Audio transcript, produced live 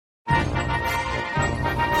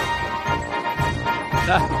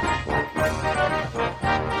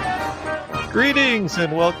Greetings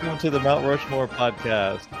and welcome to the Mount Rushmore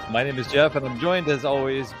podcast. My name is Jeff, and I'm joined as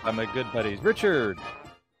always by my good buddies Richard.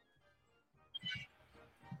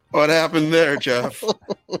 What happened there, Jeff?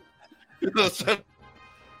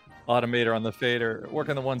 Automator on the fader,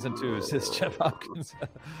 working the ones and twos. It's Jeff Hopkins.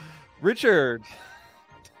 Richard.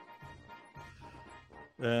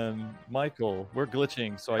 And Michael. We're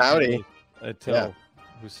glitching, so I can't tell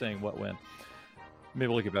who's saying what when. Maybe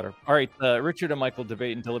we'll get better. All right, Richard and Michael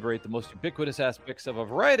debate and deliberate the most ubiquitous aspects of a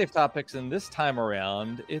variety of topics, and this time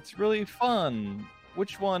around, it's really fun.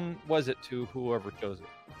 Which one was it to whoever chose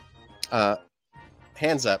it?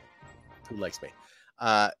 Hands up. Who likes me?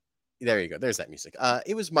 There you go. There's that music.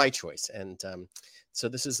 It was my choice, and so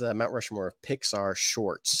this is the Mount Rushmore of Pixar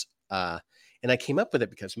shorts, and I came up with it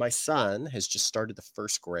because my son has just started the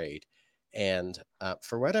first grade, and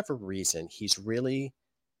for whatever reason, he's really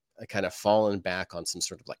kind of fallen back on some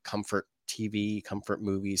sort of like comfort TV, comfort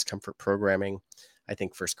movies, comfort programming. I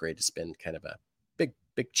think first grade has been kind of a big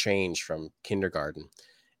change from kindergarten.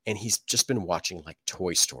 And he's just been watching like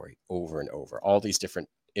Toy Story over and over, all these different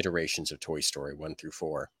iterations of Toy Story 1 through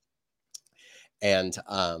 4. And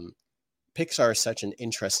Pixar is such an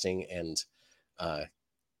interesting and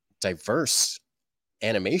diverse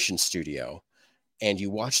animation studio. And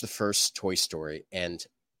you watch the first Toy Story and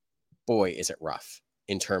boy, is it rough.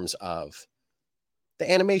 In terms of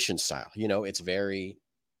the animation style, you know, it's very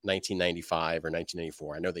 1995 or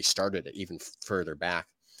 1994. I know they started it even further back.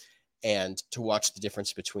 And to watch the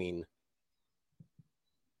difference between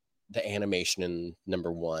the animation in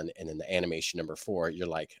number 1 and then the animation number 4, you're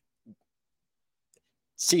like,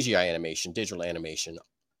 CGI animation, digital animation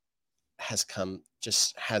has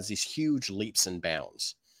these huge leaps and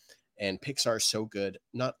bounds. And Pixar is so good,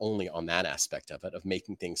 not only on that aspect of it, of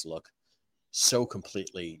making things look so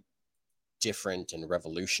completely different and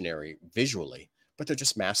revolutionary visually, but they're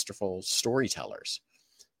just masterful storytellers.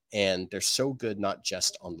 And they're so good, not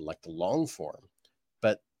just on like the long form,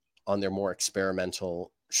 but on their more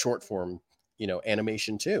experimental short form, you know,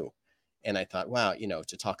 animation too. And I thought, wow, you know,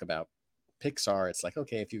 to talk about Pixar, it's like,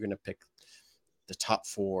 okay, if you're going to pick the top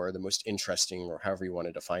 4, the most interesting, or however you want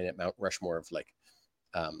to define it, Mount Rushmore of like,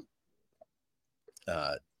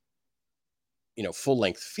 you know, full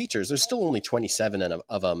length features, there's still only 27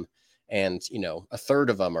 of them. And, you know, a third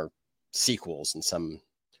of them are sequels in some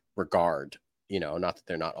regard, you know, not that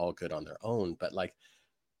they're not all good on their own, but like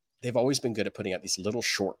they've always been good at putting out these little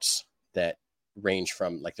shorts that range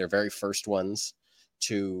from like their very first ones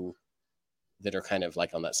to that are kind of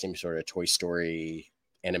like on that same sort of Toy Story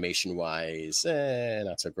animation wise,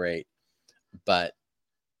 not so great, but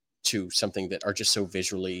to something that are just so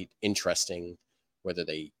visually interesting, whether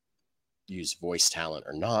they use voice talent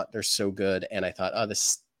or not, they're so good. And I thought, oh,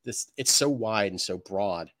 this it's so wide and so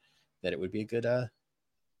broad that it would be a good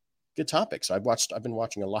topic. So I've been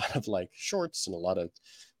watching a lot of like shorts and a lot of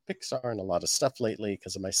Pixar and a lot of stuff lately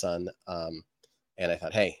because of my son. And I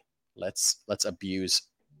thought, hey, let's abuse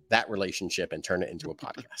that relationship and turn it into a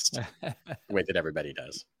podcast the way that everybody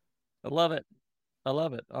does. I love it.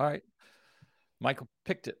 All right. Michael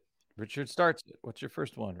picked it. Richard starts it. What's your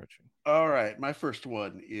first one, Richard? All right. My first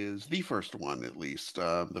one is the first one, at least.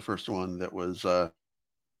 The first one that was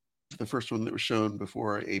shown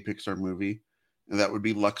before a Pixar movie, and that would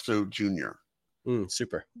be Luxo Jr.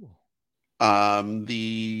 Super. And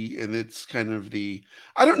it's kind of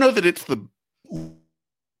I don't know that it's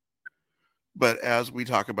but as we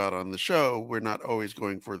talk about on the show, we're not always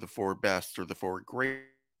going for the 4 best or the 4 great,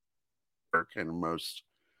 or kind of most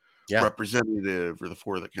representative, or the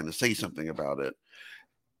 4 that kind of say something about it.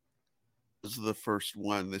 This is the first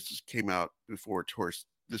one. This just came out before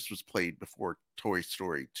this was played before Toy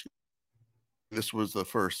Story 2. This was the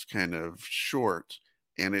first kind of short,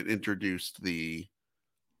 and it introduced the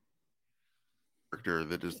character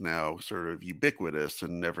that is now sort of ubiquitous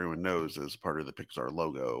and everyone knows as part of the Pixar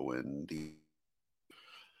logo. And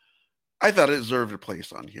I thought it deserved a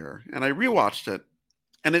place on here, and I rewatched it,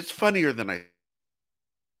 and it's funnier than I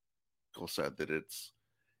said that it's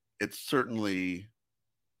certainly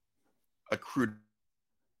a crude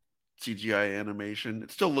CGI animation.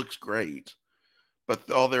 It still looks great,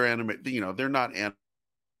 but all their they're not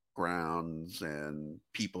grounds and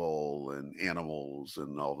people and animals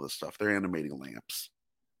and all this stuff. They're animating lamps,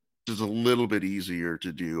 which is a little bit easier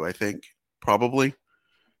to do, I think. Probably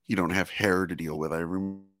you don't have hair to deal with. I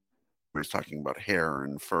remember I was talking about hair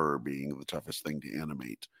and fur being the toughest thing to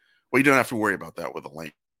animate. Well, you don't have to worry about that with a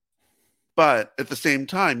lamp. But at the same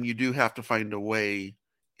time, you do have to find a way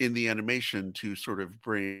in the animation to sort of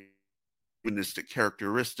bring humanistic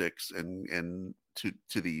characteristics and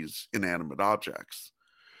to these inanimate objects.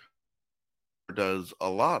 Does a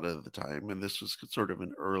lot of the time, and this was sort of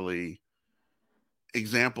an early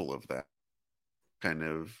example of that kind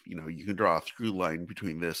of, you can draw a through line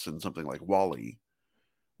between this and something like Wall-E,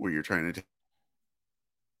 where you're trying to take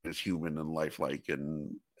as human and lifelike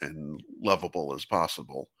and lovable as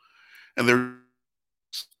possible. And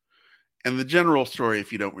the general story,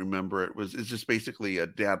 if you don't remember it, is just basically a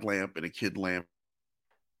dad lamp and a kid lamp,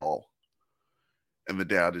 and the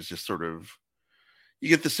dad is just sort of, you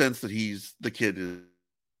get the sense that the kid is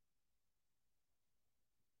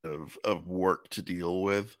of work to deal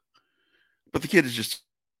with, but the kid is just,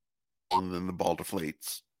 and then the ball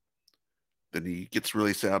deflates. Then he gets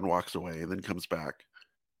really sad and walks away, and then comes back.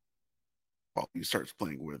 While he starts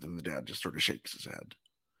playing with, and the dad just sort of shakes his head,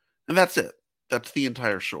 and that's it. That's the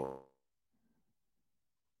entire shortest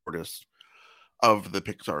of the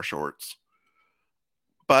Pixar shorts.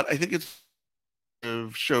 But I think it's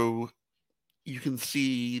show you can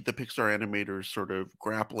see the Pixar animators sort of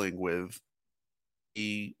grappling with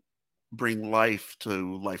bring life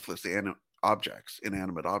to lifeless objects,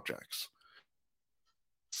 inanimate objects.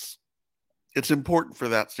 It's important for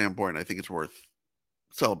that standpoint. I think it's worth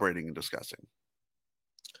celebrating and discussing.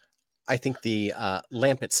 I think the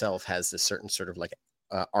lamp itself has this certain sort of like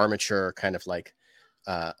armature kind of like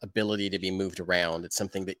ability to be moved around. It's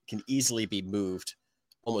something that can easily be moved,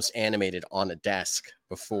 almost animated on a desk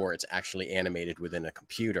before it's actually animated within a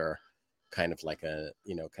computer, kind of like a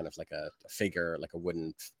figure, like a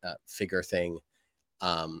wooden figure thing.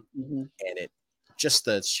 And it just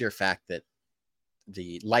the sheer fact that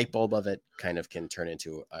the light bulb of it kind of can turn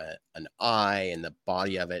into an eye, and the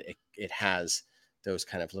body of it has those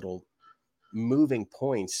kind of little moving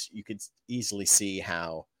points. You could easily see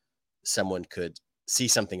how someone could see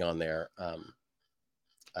something on their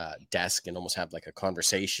desk and almost have like a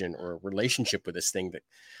conversation or a relationship with this thing that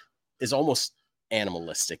is almost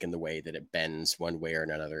animalistic in the way that it bends one way or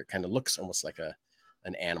another. It kind of looks almost like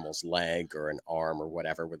an animal's leg or an arm or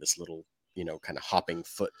whatever, with this little, kind of hopping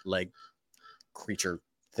foot leg creature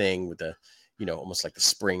thing with the, almost like the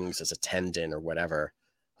springs as a tendon or whatever.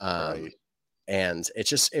 Right. And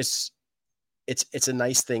it's a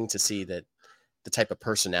nice thing to see that the type of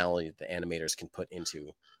personality that the animators can put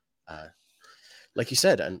into, like you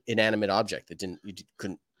said, an inanimate object that didn't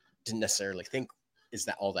necessarily think is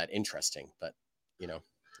that all that interesting. But,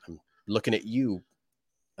 I'm looking at you,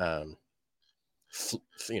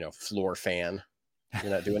 floor fan.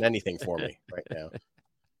 You're not doing anything for me right now.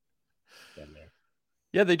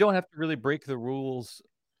 Yeah, they don't have to really break the rules.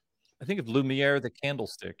 I think of Lumiere, the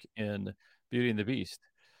candlestick in Beauty and the Beast.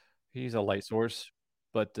 He's a light source,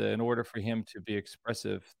 but in order for him to be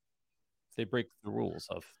expressive, they break the rules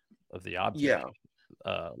of the object. Yeah.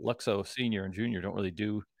 Luxo Senior and Junior don't really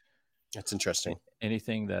do. That's interesting.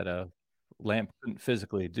 Anything that a lamp couldn't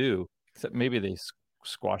physically do, except maybe they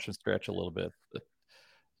squash and stretch a little bit. But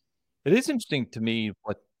it is interesting to me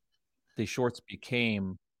what the shorts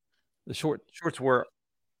became. The shorts were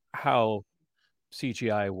how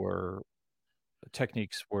CGI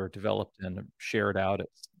techniques were developed and shared out at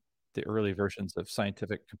the early versions of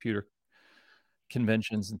scientific computer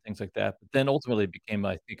conventions and things like that. But then ultimately it became,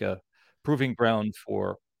 I think, a proving ground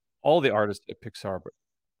for all the artists at Pixar, but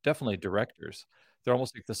definitely directors. They're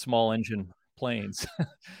almost like the small engine planes.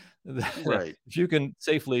 Right. If you can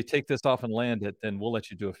safely take this off and land it, then we'll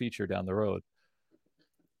let you do a feature down the road.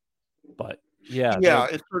 But yeah,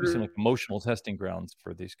 it's sort of of like emotional testing grounds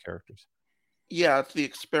for these characters. Yeah, it's the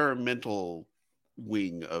experimental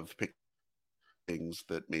wing of things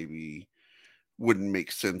that maybe wouldn't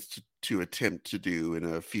make sense to attempt to do in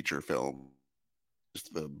a feature film.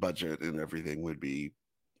 Just the budget and everything would be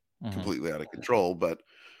completely out of control. But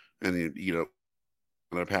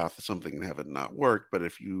on a path of something and have it not work. But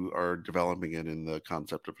if you are developing it in the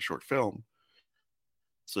concept of a short film,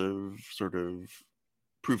 so sort of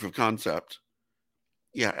proof of concept,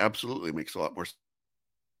 yeah, absolutely makes a lot more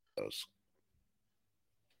sense.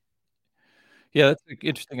 Yeah, that's an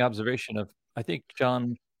interesting observation. I think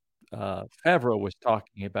Jon Favreau was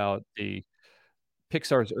talking about the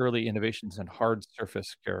Pixar's early innovations in hard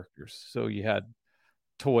surface characters. So you had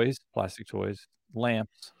toys, plastic toys,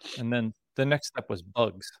 lamps, and then the next step was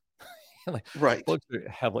bugs. Right. Bugs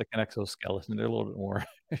have like an exoskeleton. They're a little bit more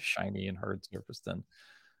shiny and hard surface than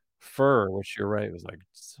fur, which you're right, was like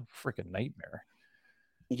a freaking nightmare.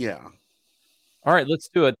 Yeah. All right, let's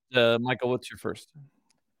do it. Michael, what's your first?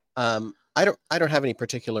 I don't have any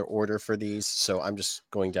particular order for these, so I'm just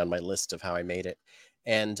going down my list of how I made it.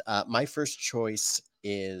 And my first choice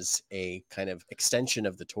is a kind of extension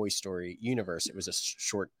of the Toy Story universe. It was a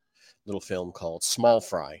short little film called Small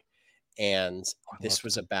Fry. And this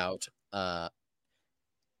was about I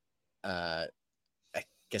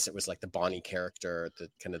guess it was like the Bonnie character, the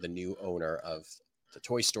kind of the new owner of the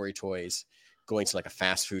Toy Story toys, going to like a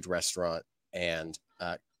fast food restaurant and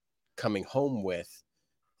coming home with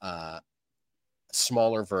a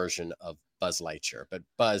smaller version of Buzz Lightyear. But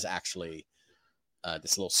Buzz actually,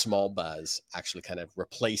 this little small Buzz actually kind of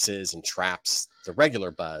replaces and traps the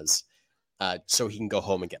regular Buzz so he can go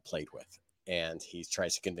home and get played with. And he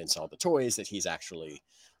tries to convince all the toys that he's actually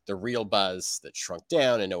the real Buzz that shrunk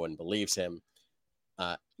down, and no one believes him.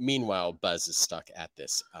 Meanwhile, Buzz is stuck at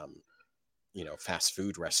this, fast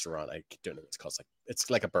food restaurant. I don't know what it's called. It's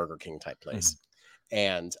like a Burger King type place. Mm-hmm.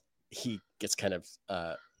 And he gets kind of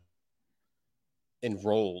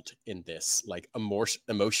enrolled in this like a more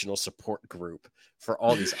emotional support group for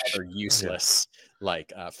all these other useless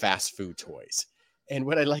fast food toys. And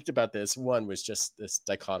what I liked about this one was just this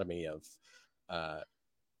dichotomy of,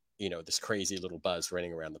 this crazy little Buzz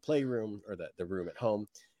running around the playroom or the room at home.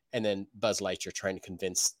 And then Buzz Lightyear trying to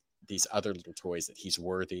convince these other little toys that he's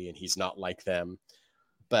worthy and he's not like them.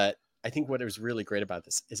 But I think what is really great about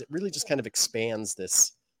this is it really just kind of expands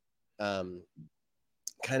this kind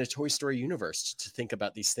of Toy Story universe to think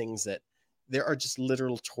about these things that there are just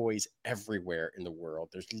literal toys everywhere in the world.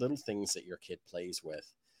 There's little things that your kid plays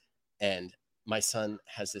with. And my son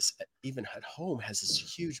has this, even at home, has this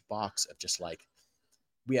huge box of just like,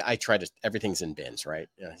 everything's in bins, right?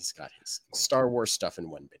 He's got his Star Wars stuff in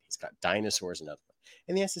one bin. He's got dinosaurs in another one.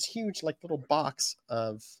 And he has this huge little box.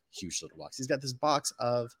 He's got this box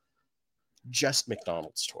of just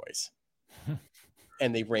McDonald's toys.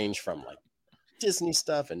 And they range from like Disney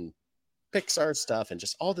stuff and Pixar stuff and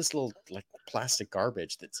just all this little like plastic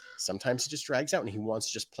garbage that sometimes he just drags out and he wants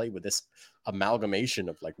to just play with this amalgamation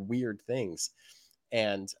of like weird things.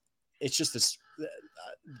 And it's just this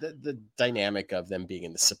the dynamic of them being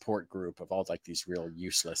in the support group of all like these real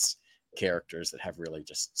useless characters that have really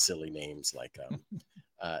just silly names like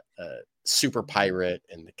Super Pirate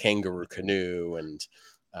and the Kangaroo Canoe and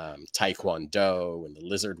Taekwondo and the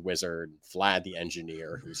Lizard Wizard, Vlad the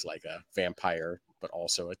Engineer, who's like a vampire but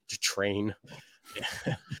also a train.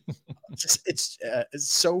 It's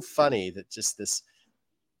so funny that just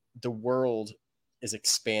the world is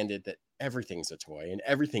expanded, that everything's a toy and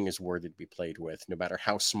everything is worthy to be played with, no matter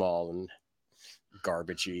how small and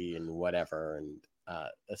garbagey and whatever, and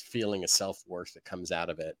a feeling of self-worth that comes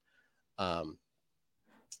out of it.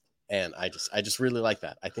 And I just really like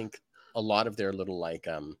that. I think a lot of their little like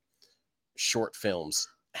short films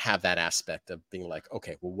have that aspect of being like,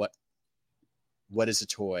 okay, well, what is a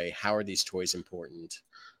toy? How are these toys important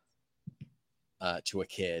to a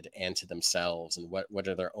kid and to themselves, and what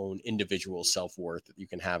are their own individual self-worth that you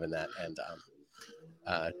can have in that? And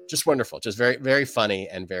just wonderful, just very, very funny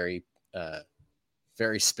and very,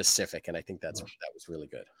 very specific. And I think that was really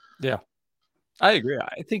good. Yeah, I agree.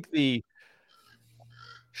 I think the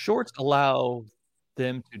shorts allow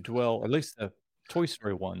them to dwell, or at least the Toy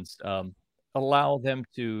Story ones, allow them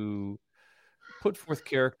to put forth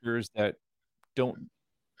characters that don't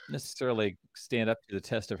necessarily stand up to the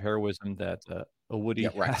test of heroism that a Woody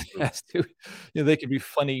has to. They can be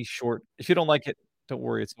funny, short. If you don't like it, don't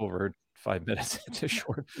worry, it's over 5 minutes. It's a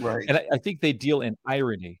short. Right. And I think they deal in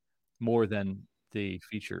irony more than the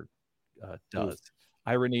feature does.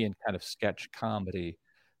 Irony and kind of sketch comedy,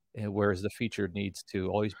 whereas the feature needs to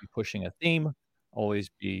always be pushing a theme, always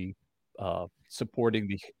be supporting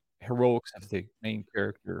the heroics of the main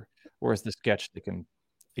character, whereas the sketch it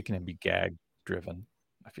can be gag driven.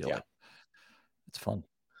 I feel like it's fun.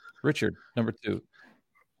 Richard, number 2.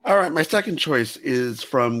 All right, my second choice is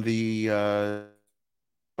from the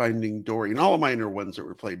Finding Dory, and all of mine are ones that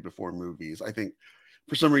were played before movies. I think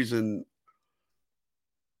for some reason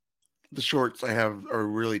the shorts I have are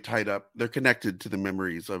really tied up. They're connected to the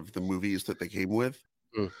memories of the movies that they came with.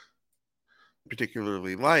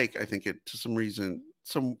 Particularly I think it, to some reason,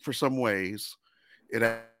 for some ways,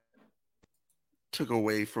 it took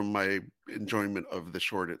away from my enjoyment of the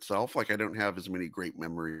short itself. Like I don't have as many great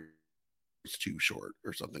memories to short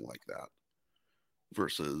or something like that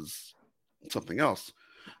versus something else.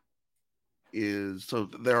 So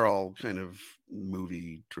they're all kind of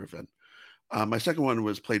movie driven. My second one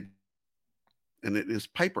was played, and it is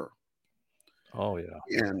Piper. Oh yeah.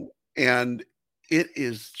 And it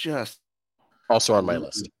is just also on my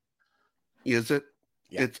list. Is it?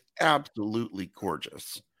 Yeah. It's absolutely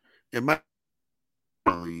gorgeous. It might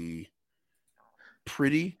be really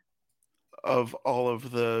pretty of all of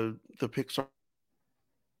the Pixar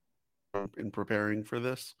in preparing for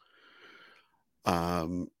this.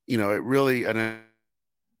 It really, and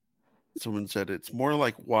someone said it's more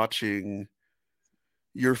like watching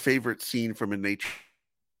your favorite scene from a nature,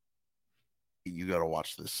 you got to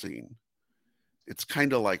watch this scene. It's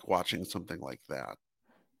kind of like watching something like that.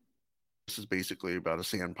 This is basically about a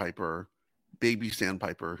sandpiper, baby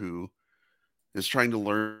sandpiper, who is trying to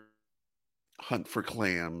learn hunt for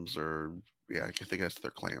clams, or yeah, I guess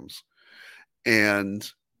they're clams,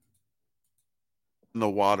 and in the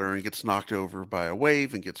water and gets knocked over by a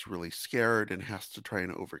wave and gets really scared and has to try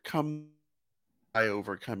and overcome. By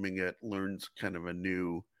overcoming it, learns kind of a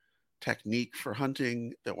new technique for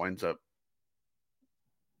hunting that winds up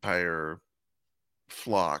entire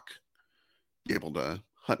flock be able to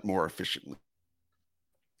hunt more efficiently.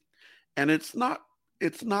 And it's not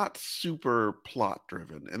super plot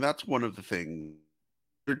driven, and that's one of the things.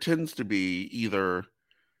 There tends to be either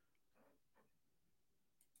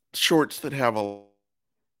shorts that have a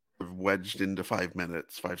wedged into 5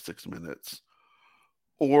 minutes, 5-6 minutes,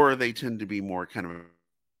 or they tend to be more kind of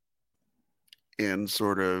in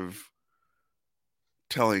sort of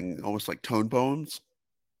telling almost like tone bones.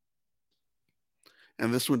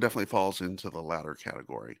 And this one definitely falls into the latter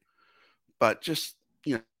category. But just,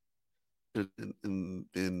 in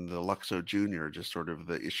the Luxo Junior, just sort of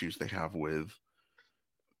the issues they have with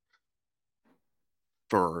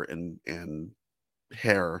fur and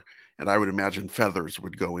hair, and I would imagine feathers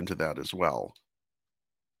would go into that as well.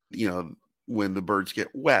 When the birds get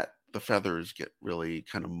wet, the feathers get really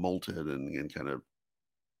kind of molted and kind of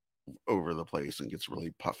over the place and gets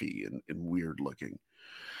really puffy and weird looking.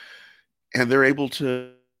 And they're able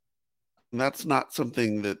to, and that's not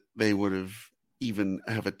something that they would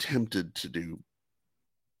have attempted to do.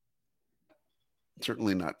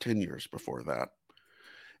 Certainly not 10 years before that.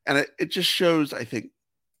 And it just shows, I think,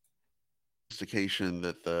 sophistication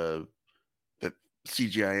that that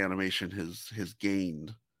CGI animation has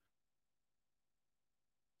gained.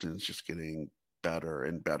 And it's just getting better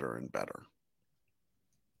and better and better.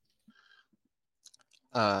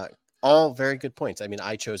 All very good points. I mean,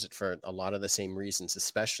 I chose it for a lot of the same reasons,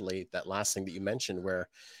 especially that last thing that you mentioned where,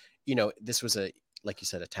 this was like you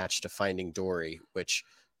said, attached to Finding Dory, which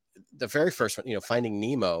the very first one, Finding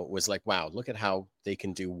Nemo was like, wow, look at how they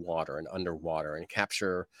can do water and underwater and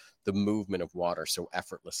capture the movement of water so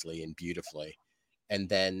effortlessly and beautifully. And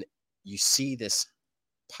then you see this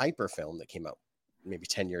Piper film that came out maybe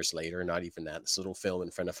 10 years later, not even that, this little film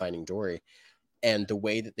in front of Finding Dory, and the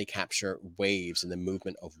way that they capture waves and the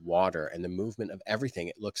movement of water and the movement of everything,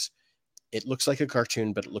 it looks like a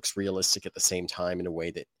cartoon, but it looks realistic at the same time in a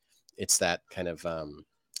way that it's that kind of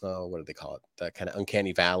what do they call it, that kind of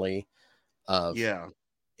uncanny valley of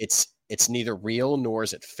it's neither real nor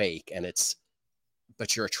is it fake, and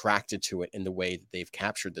but you're attracted to it in the way that they've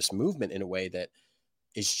captured this movement in a way that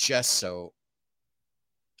is just so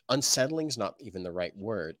unsettling is not even the right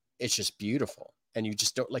word. It's just beautiful. And you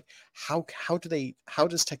just don't like, how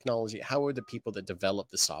does technology, how are the people that develop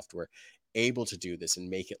the software able to do this and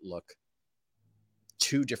make it look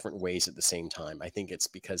two different ways at the same time? I think it's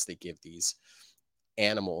because they give these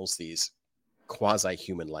animals these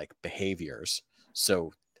quasi-human-like behaviors.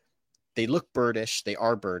 So they look birdish, they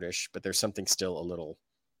are birdish, but there's something still a little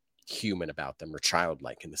human about them, or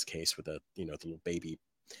childlike in this case with the little baby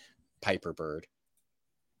Piper bird.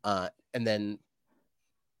 And then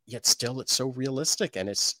yet still it's so realistic,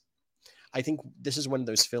 and I think this is one of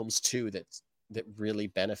those films too that really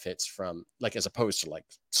benefits from, like, as opposed to like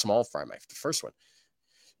Small Fry, the first one,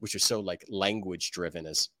 which is so like language driven,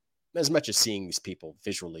 as much as seeing these people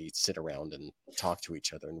visually sit around and talk to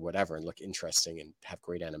each other and whatever and look interesting and have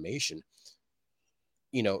great animation.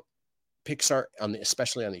 Pixar,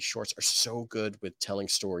 especially on these shorts, are so good with telling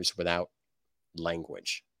stories without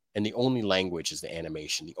language. And the only language is the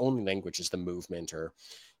animation. The only language is the movement, or,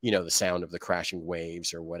 the sound of the crashing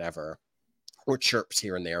waves or whatever, or chirps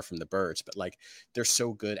here and there from the birds. But like, they're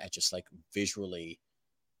so good at just like visually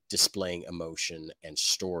displaying emotion and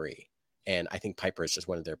story. And I think Piper is just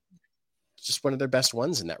one of their best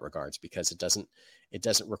ones in that regards, because it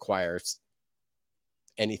doesn't require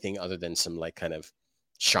anything other than some like kind of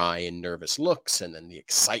shy and nervous looks, and then the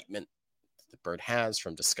excitement the bird has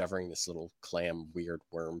from discovering this little clam weird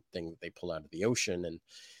worm thing that they pull out of the ocean, and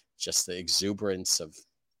just the exuberance of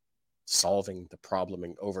solving the problem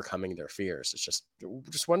and overcoming their fears. It's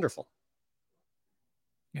just wonderful.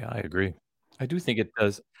 Yeah, I agree. I do think it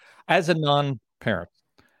does. As a non-parent,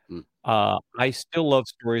 I still love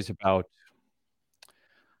stories about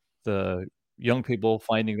the young people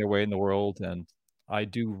finding their way in the world, and I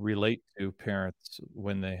do relate to parents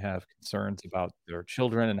when they have concerns about their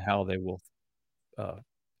children and how they will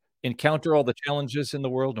encounter all the challenges in the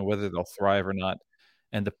world and whether they'll thrive or not,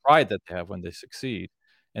 and the pride that they have when they succeed.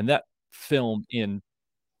 And that film in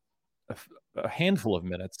a handful of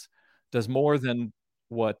minutes does more than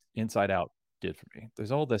what Inside Out did for me.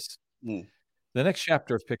 There's all this. The next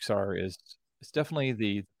chapter of Pixar is definitely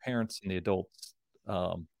the parents and the adults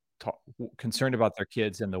concerned about their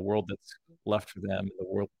kids and the world that's left for them,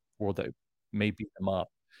 the world that may beat them up,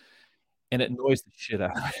 and it annoys the shit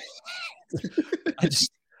out of me.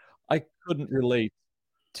 I couldn't relate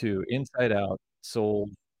to Inside Out, Soul.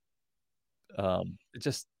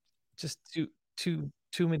 Just too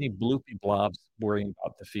many bloopy blobs worrying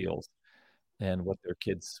about the feels and what their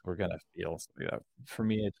kids were gonna feel. So, yeah, for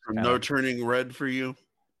me, it's no turning red for you.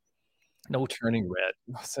 No turning red.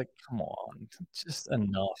 I was like, come on, just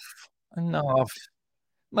enough.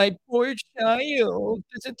 My poor child.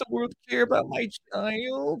 Doesn't the world care about my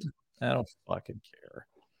child? I don't fucking care.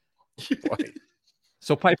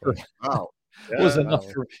 So Piper, wow, was enough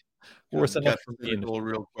for me in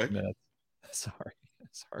real quick. Minutes. Sorry.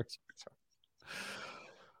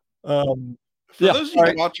 For those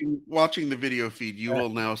of you watching the video feed, you will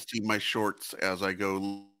now see my shorts as I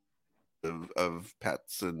go of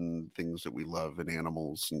pets and things that we love and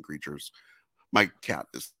animals and creatures. My cat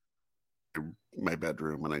is in my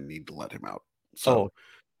bedroom and I need to let him out. So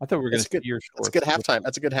I thought we were going to see your shorts. That's a good halftime.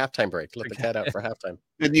 That's a good halftime break. Let the cat out for halftime.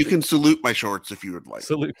 And you can salute my shorts if you would like.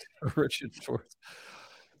 Salute Richard Shorts.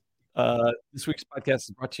 This week's podcast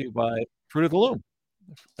is brought to you by Fruit of the Loom,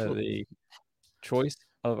 the choice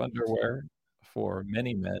of underwear for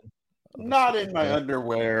many men. Not in my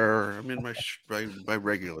underwear. I'm in my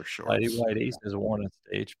regular shorts. Mighty White Ace is worn on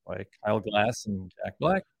stage by Kyle Glass and Jack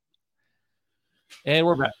Black. And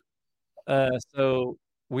we're back. So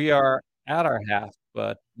we are at our half,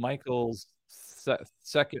 but Michael's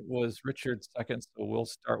second was Richard's second. So we'll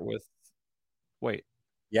start with. Wait.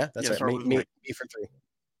 Yeah, that's right. Me for 3.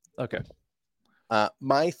 Okay.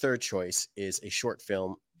 My third choice is a short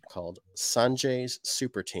film called Sanjay's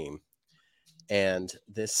Super Team. And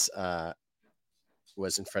this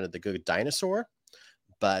was in front of the Good Dinosaur.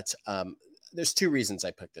 But there's 2 reasons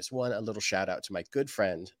I picked this. One, a little shout out to my good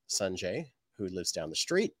friend, Sanjay, who lives down the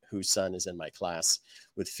street, whose son is in my class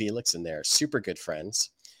with Felix, and they're super good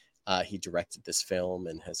friends. He directed this film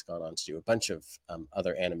and has gone on to do a bunch of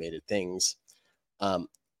other animated things.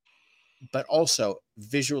 But also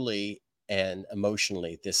visually and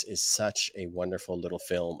emotionally, this is such a wonderful little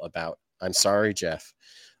film about, I'm sorry, Jeff,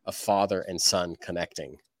 a father and son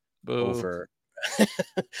connecting over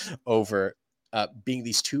being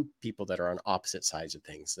these 2 people that are on opposite sides of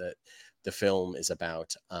things. That the film is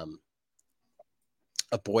about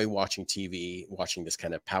a boy watching TV, watching this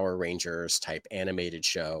kind of Power Rangers type animated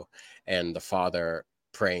show, and the father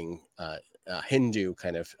praying Hindu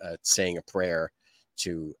kind of saying a prayer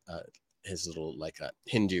to his little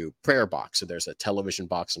Hindu prayer box. So there's a television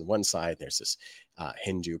box on one side, there's this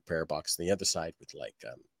Hindu prayer box on the other side with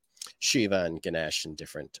Shiva and Ganesh and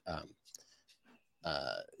different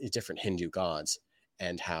Hindu gods,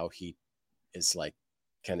 and how he is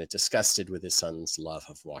kind of disgusted with his son's love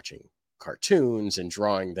of watching cartoons and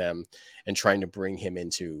drawing them and trying to bring him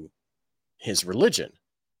into his religion.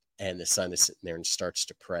 And the son is sitting there and starts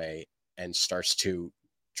to pray and starts to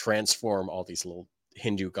transform all these little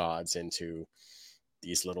Hindu gods into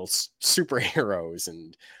these little superheroes.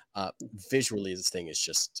 And visually, this thing is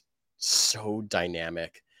just so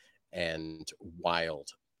dynamic and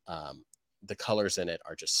wild. The colors in it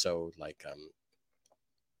are just so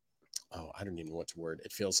I don't even know what to word.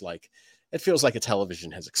 It feels like a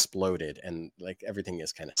television has exploded, and everything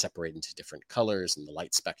is kind of separated into different colors, and the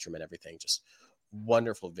light spectrum and everything just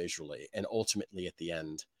wonderful visually. And ultimately at the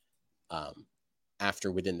end,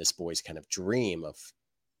 after within this boy's kind of dream of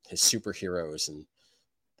his superheroes, and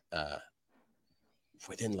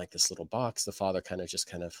within this little box, the father kind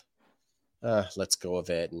of lets go of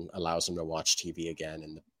it and allows him to watch TV again.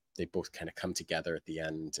 And they both kind of come together at the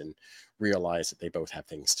end and realize that they both have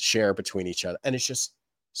things to share between each other. And it's just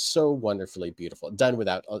so wonderfully beautiful, done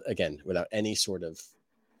without any sort of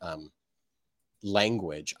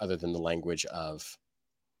language other than the language of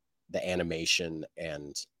the animation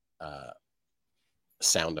and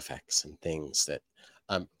sound effects and things that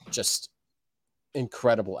just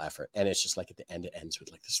incredible effort. And it's just at the end, it ends with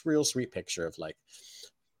this real sweet picture of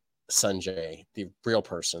Sanjay, the real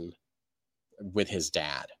person, with his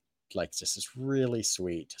dad, just this really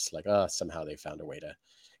sweet, just somehow they found a way to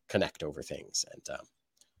connect over things, and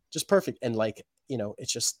just perfect. And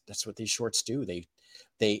it's just, that's what these shorts do.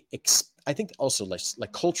 I think also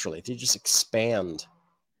culturally, they just expand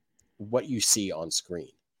what you see on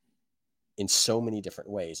screen in so many different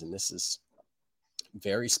ways. And this is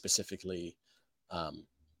very specifically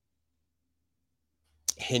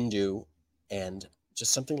Hindu, and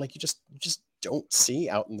just something you just don't see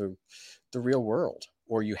out in the real world,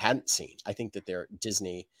 or you hadn't seen. I think that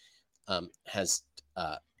Disney has,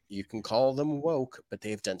 you can call them woke, but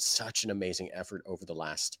they've done such an amazing effort over the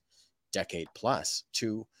last decade plus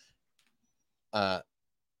to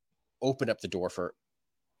open up the door for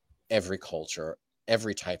every culture,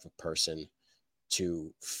 every type of person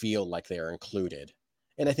to feel like they are included.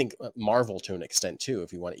 And I think Marvel, to an extent too,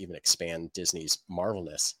 if you want to even expand Disney's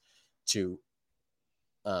Marvelness, to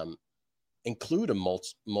include a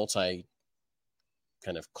multi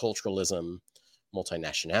kind of culturalism,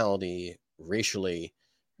 multinationality, racially,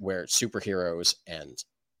 where superheroes and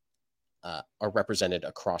are represented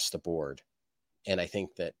across the board. And I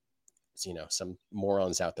think that, you know, some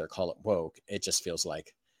morons out there call it woke. It just feels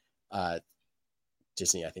like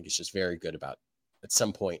Disney, I think, is just very good about at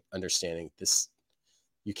some point understanding this.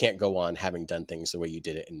 You can't go on having done things the way you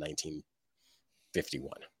did it in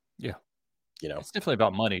 1951. Yeah. You know, it's definitely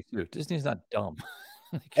about money too. Disney's not dumb.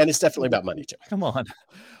 And it's definitely about money too. Come on.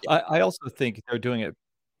 Yeah. I also think they're doing it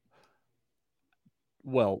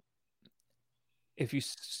well. If you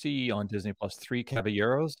see on Disney Plus 3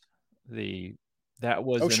 Caballeros, that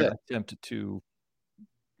was an attempt to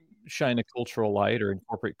shine a cultural light or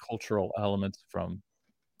incorporate cultural elements from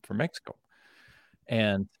Mexico.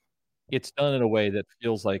 And it's done in a way that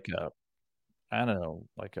feels like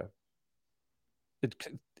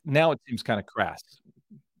now it seems kind of crass.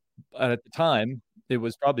 At the time, it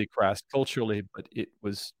was probably crass culturally, but it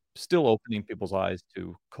was still opening people's eyes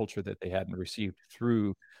to culture that they hadn't received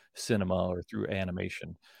through cinema or through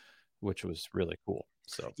animation, which was really cool.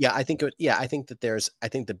 So I think that I think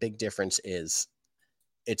the big difference is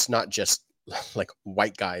it's not just like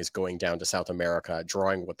white guys going down to South America,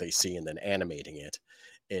 drawing what they see and then animating it.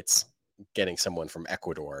 It's getting someone from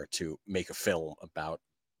Ecuador to make a film about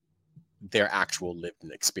their actual lived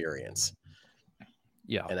experience.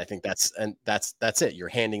 Yeah. And I think that's it. You're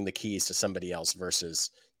handing the keys to somebody else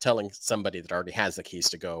versus telling somebody that already has the keys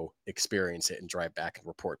to go experience it and drive back and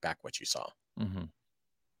report back what you saw. Mm-hmm.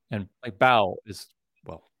 And like Bao is,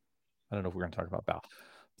 well, I don't know if we're going to talk about Bao.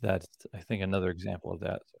 That's, I think, another example of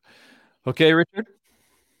that. Okay, Richard.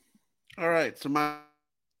 All right. So my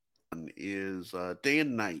one is Day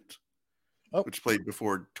and Night, which played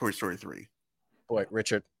before Toy Story 3. Boy,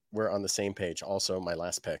 Richard, we're on the same page. Also, my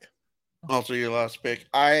last pick. Also, your last pick.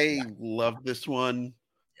 I love this one.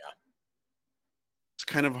 Yeah. It's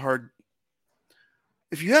kind of hard.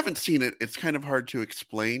 If you haven't seen it, it's kind of hard to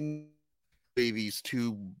explain these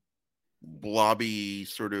two blobby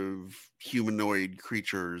sort of humanoid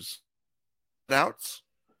creatures cutouts.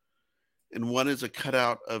 And one is a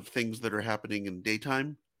cutout of things that are happening in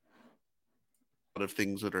daytime, of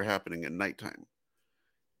things that are happening at nighttime.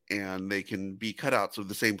 And they can be cutouts of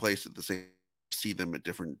the same place at the same, see them at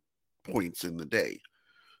different points in the day.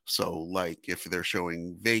 So like if they're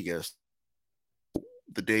showing Vegas,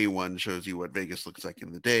 the day one shows you what Vegas looks like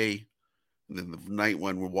in the day, and then the night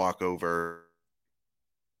one will walk over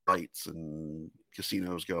lights and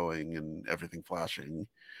casinos going and everything flashing.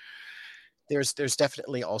 There's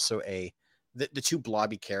definitely also the two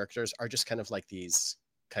blobby characters are just kind of like these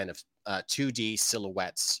kind of 2D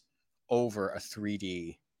silhouettes over a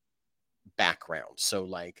 3D background. So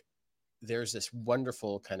like there's this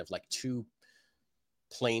wonderful kind of like two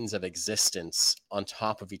planes of existence on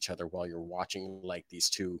top of each other while you're watching like these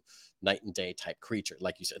two night and day type creatures.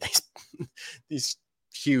 Like you said, these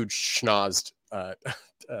huge schnozzed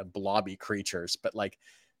blobby creatures. But like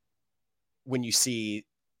when you see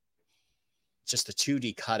just the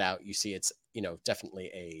 2D cutout, you see it's, you know,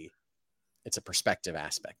 definitely it's a perspective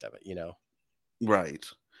aspect of it, you know? Right.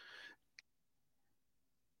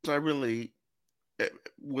 So I really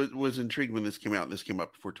was intrigued when this came out. This came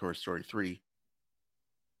out before Toy Story 3.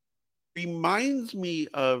 Reminds me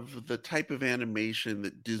of the type of animation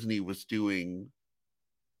that Disney was doing,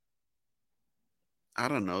 I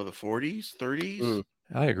don't know, the 40s, 30s.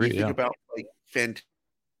 I agree. You think about like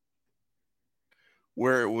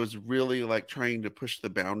where it was really like trying to push the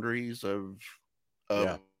boundaries of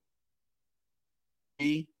and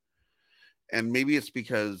maybe it's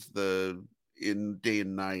because in Day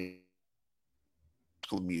and Night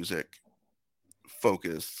music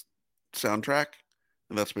focused soundtrack,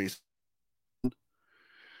 and that's based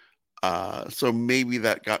so maybe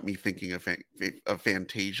that got me thinking of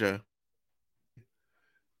Fantasia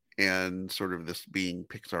and sort of this being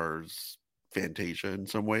Pixar's Fantasia in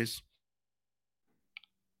some ways.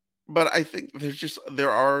 But I think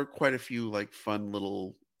there are quite a few like fun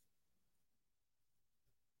little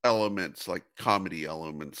elements, like comedy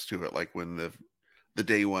elements to it, like when the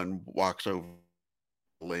day one walks over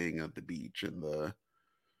laying at the beach and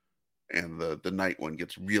and the night one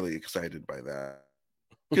gets really excited by that.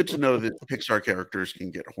 Good to know that Pixar characters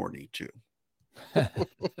can get horny too.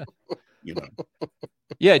 You know.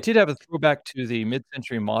 Yeah, it did have a throwback to the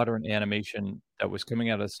mid-century modern animation that was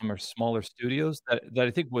coming out of some smaller studios that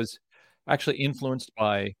I think was actually influenced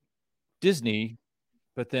by Disney,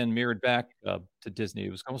 but then mirrored back to Disney.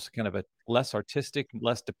 It was almost kind of a less artistic,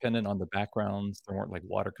 less dependent on the backgrounds. There weren't like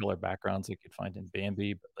watercolor backgrounds like you'd find in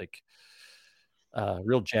Bambi, but like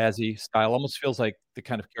real jazzy style. Almost feels like the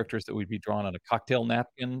kind of characters that would be drawn on a cocktail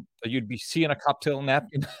napkin. You'd be seeing a cocktail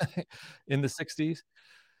napkin in the 60s.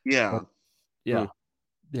 Yeah. But, yeah.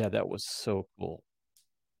 Yeah, that was so cool.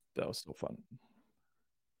 That was so fun.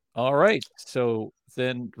 All right. So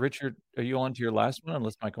then, Richard, are you on to your last one?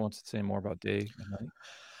 Unless Michael wants to say more about day and night.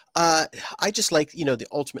 I just like,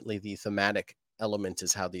 ultimately the thematic element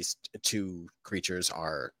is how these two creatures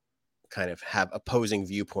are kind of have opposing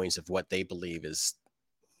viewpoints of what they believe is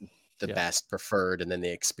the best preferred, and then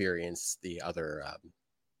they experience the other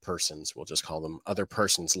person's, we'll just call them other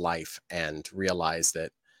person's life, and realize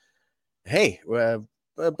that, hey,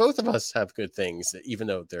 both of us have good things, even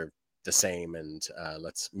though they're the same, and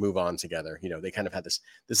let's move on together. They kind of had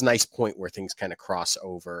this nice point where things kind of cross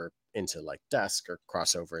over into like dusk, or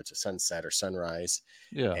cross over into sunset or sunrise,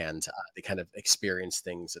 and they kind of experience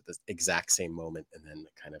things at the exact same moment, and then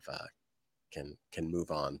kind of can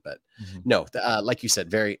move on. But no, like you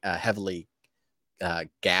said, very heavily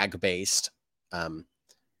gag based.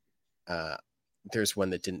 There's one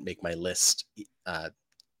that didn't make my list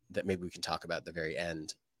that maybe we can talk about at the very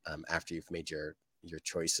end, after you've made your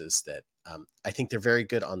choices, that I think they're very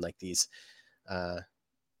good on like these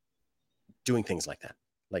doing things like that.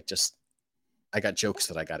 Like, just, I got jokes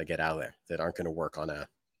that I got to get out of there that aren't going to work on that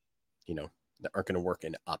aren't going to work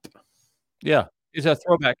in Up. Yeah. It's a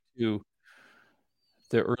throwback to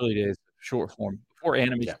the early days of short form before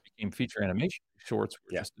animation became feature animation. Shorts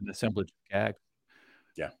were just an assemblage of gags.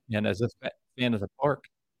 Yeah. And as a fan of the park,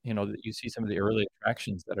 that you see some of the early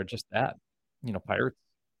attractions that are just that, Pirates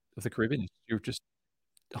of the Caribbean. You're just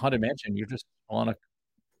Haunted Mansion. You're just on a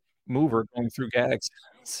mover going through gags,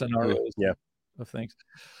 scenarios, of things.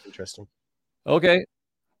 Interesting. Okay.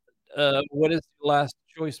 What is the last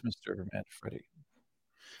choice, Mr. Manfredi?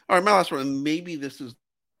 All right, my last one. Maybe this is,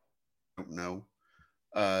 I don't know,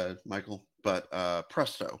 Michael, but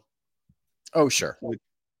Presto. Oh, sure.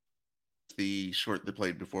 The short that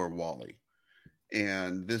played before Wall-E.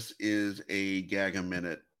 And this is a gag a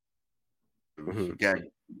minute. Gag,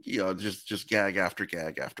 just gag after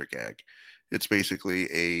gag after gag. It's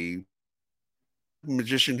basically a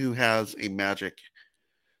magician who has a magic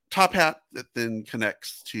top hat that then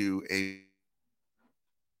connects to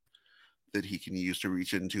that he can use to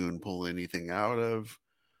reach into and pull anything out of.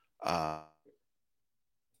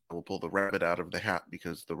 Will pull the rabbit out of the hat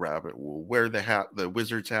because the rabbit will wear the hat, the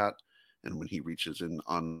wizard's hat, and when he reaches in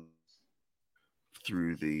on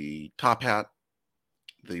through the top hat,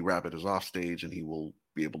 the rabbit is off stage and he will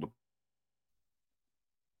be able to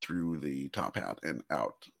through the top hat and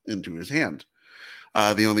out into his hand.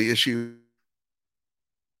 The only issue,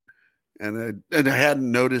 and I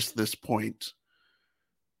hadn't noticed this point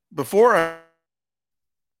before,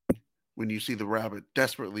 when you see the rabbit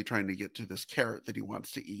desperately trying to get to this carrot that he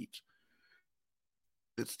wants to eat,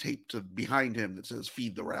 it's taped to behind him that says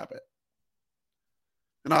 "Feed the rabbit."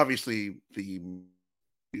 And obviously the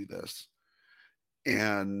do this,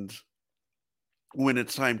 and when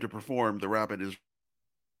it's time to perform, the rabbit is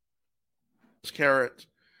carrot.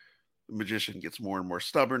 The magician gets more and more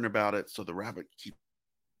stubborn about it, so the rabbit keeps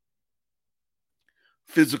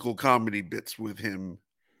physical comedy bits with him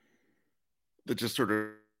that just sort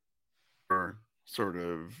of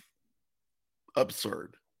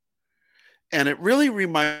absurd. And it really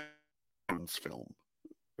reminds me of film,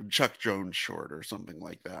 Chuck Jones short or something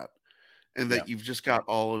like that. And that you've just got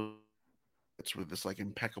all of it's with this like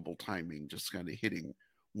impeccable timing, just kind of hitting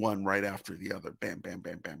one right after the other. Bam, bam,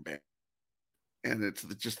 bam, bam, bam. And it's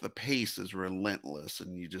just the pace is relentless,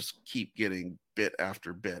 and you just keep getting bit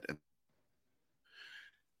after bit.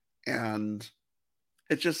 And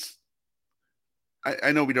it just,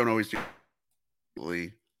 I know we don't always do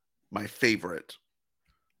my favorite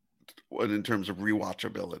in terms of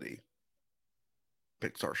rewatchability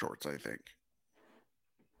Pixar shorts, I think.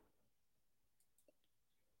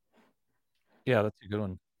 Yeah, that's a good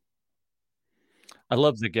one. I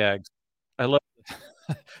love the gags. I love,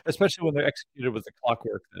 especially when they're executed with the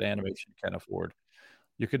clockwork that animation can afford.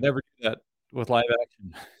 You could never do that with live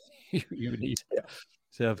action. you need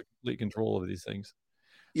to have complete control over these things.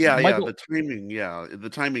 Yeah, Michael, the timing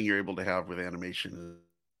you're able to have with animation.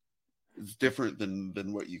 is different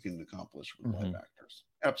than what you can accomplish with live actors.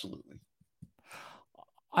 Absolutely.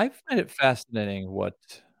 I find it fascinating what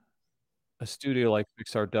a studio like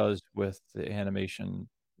Pixar does with the animation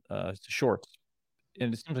shorts.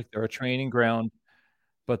 And it seems like they're a training ground,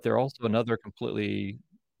 but they're also another completely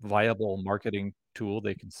viable marketing tool.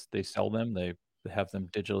 They sell them, they have them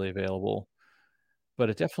digitally available. But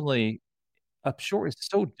it definitely, a short is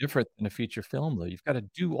so different than a feature film, though. You've got to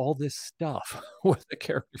do all this stuff with a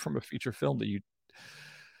character from a feature film that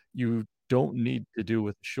you don't need to do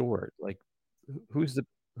with a short. Like, who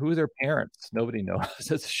are their parents? Nobody knows.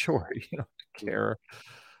 It's a short. You don't care.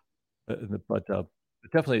 But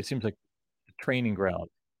definitely, it seems like the training ground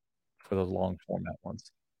for those long format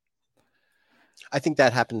ones. I think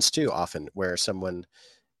that happens too often, where someone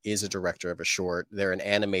is a director of a short, they're an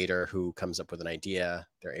animator who comes up with an idea,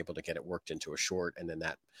 they're able to get it worked into a short, and then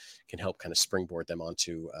that can help kind of springboard them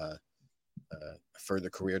onto a further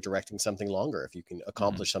career directing something longer. If you can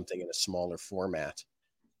accomplish something in a smaller format,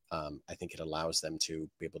 I think it allows them to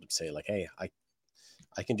be able to say, like, hey,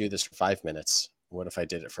 I can do this for 5 minutes. What if I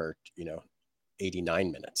did it for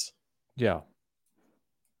 89 minutes? Yeah,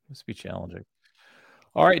 must be challenging.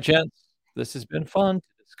 All right, gents, this has been fun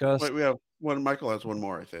to discuss. Wait, we have one. Michael has one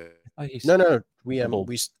more, I think. No, we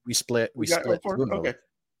split. We split. Okay.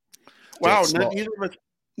 Wow,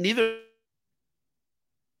 neither.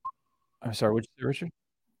 I'm sorry, what'd you say, Richard?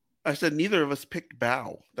 I said neither of us picked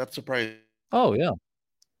Bow. That's surprising. Oh yeah.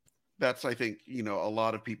 That's, I think, a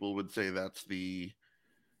lot of people would say that's the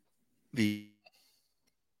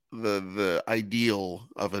ideal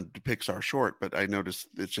of a Pixar short, but I noticed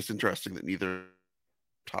it's just interesting that neither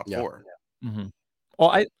top four. Yeah. Mm-hmm. Well,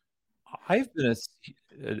 I've been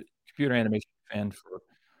a computer animation fan for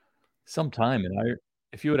some time, and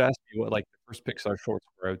if you would ask me what like the first Pixar shorts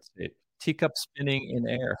were, I would say teacup spinning in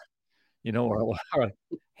air, or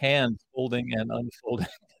hand folding and unfolding.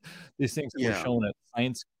 These things that were shown at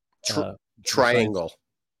science. Triangle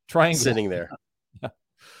sitting there. Yeah,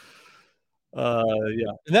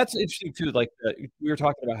 and that's interesting too. Like we were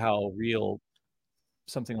talking about how real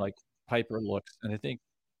something like Piper looks, and I think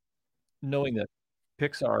knowing that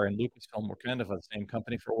Pixar and Lucasfilm were kind of the same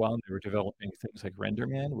company for a while, and they were developing things like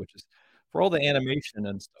RenderMan, which is for all the animation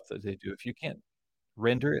and stuff that they do. If you can't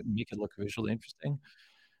render it and make it look visually interesting,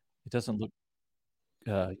 it doesn't look.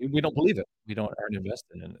 We don't believe it. We aren't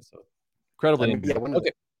invested in it. So incredibly.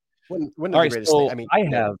 Okay. One all right. So thing. I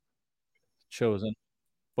have chosen.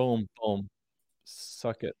 Boom, boom.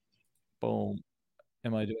 Suck it. Boom.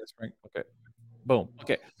 Am I doing spring? Okay. Boom.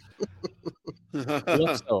 Okay.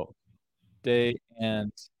 Calypso, Day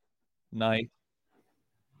and Night,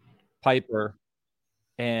 Piper,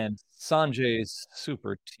 and Sanjay's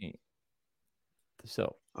super team.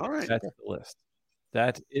 So, all right, that's the list.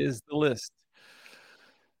 That is the list.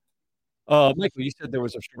 Michael, you said there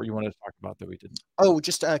was a short you wanted to talk about that we didn't. Oh,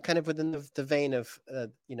 just kind of within the vein of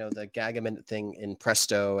the gag a minute thing in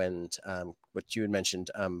Presto and what you had mentioned,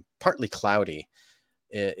 Partly Cloudy.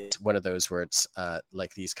 It's one of those where it's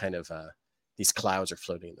like these kind of these clouds are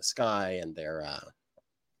floating in the sky, and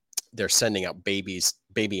they're sending out baby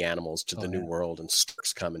animals to the new world, and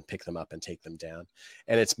storks come and pick them up and take them down.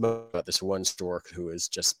 And it's about this one stork who is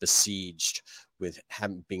just besieged with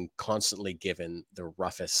being constantly given the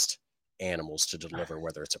roughest animals to deliver,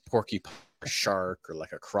 whether it's a porcupine, a shark, or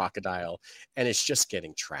like a crocodile, and it's just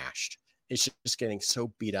getting trashed. It's just getting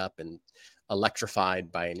so beat up and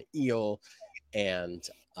electrified by an eel, and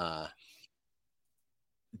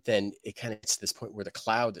then it kind of gets to this point where the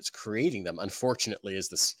cloud that's creating them, unfortunately, is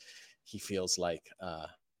this. He feels like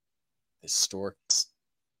this stork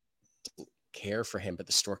doesn't care for him, but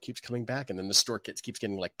the stork keeps coming back, and then the stork keeps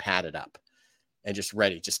getting like padded up and just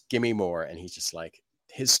ready. Just give me more, and he's just like,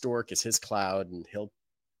 his stork is his cloud, and he'll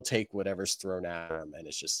take whatever's thrown at him. And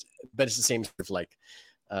it's just, but it's the same sort of like,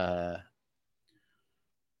 how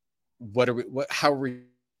are we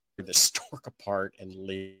the stork apart and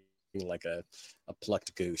leaving like a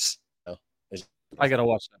plucked goose? I gotta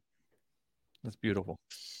watch that. That's beautiful.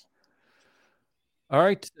 All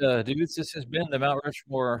right, dudes, this has been the Mount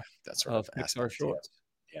Rushmore of Pixar shorts.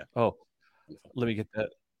 Yeah. Oh, let me get that.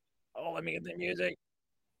 Oh, let me get the music.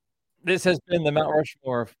 This has been the Mount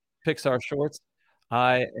Rushmore of Pixar shorts.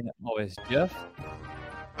 I am always Jeff.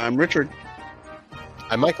 I'm Richard.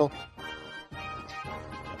 I'm Michael.